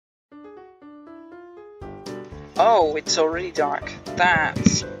Oh, it's already dark.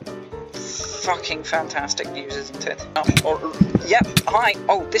 That's fucking fantastic news, isn't it? Yep, hi.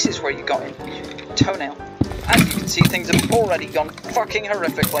 Oh, this is where you got in. Toenail. As you can see, things have already gone fucking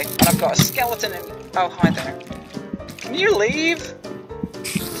horrifically. And I've got a skeleton in... Oh, hi there. Can you leave?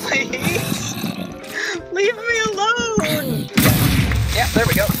 Please? Leave me alone! Yeah, there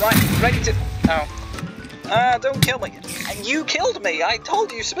we go. Right, ready to... Oh. Don't kill me. You killed me! I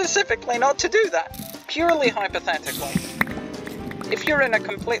told you specifically not to do that. Purely hypothetically. If you're in a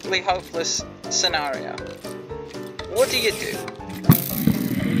completely hopeless scenario, what do you do?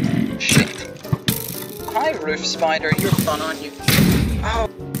 Shit. Hi, roof spider. You're fun, aren't you? Oh,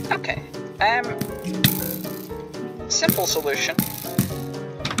 okay. Simple solution.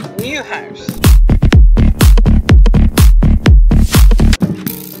 New house.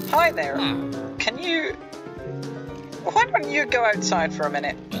 Hi there. Can you... Why don't you go outside for a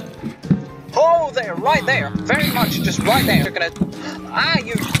minute? Oh, there, right there. Very much, just right there. You're gonna... Ah,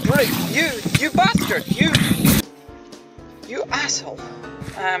 you bastard! You asshole.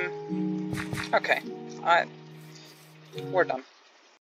 Okay. We're done.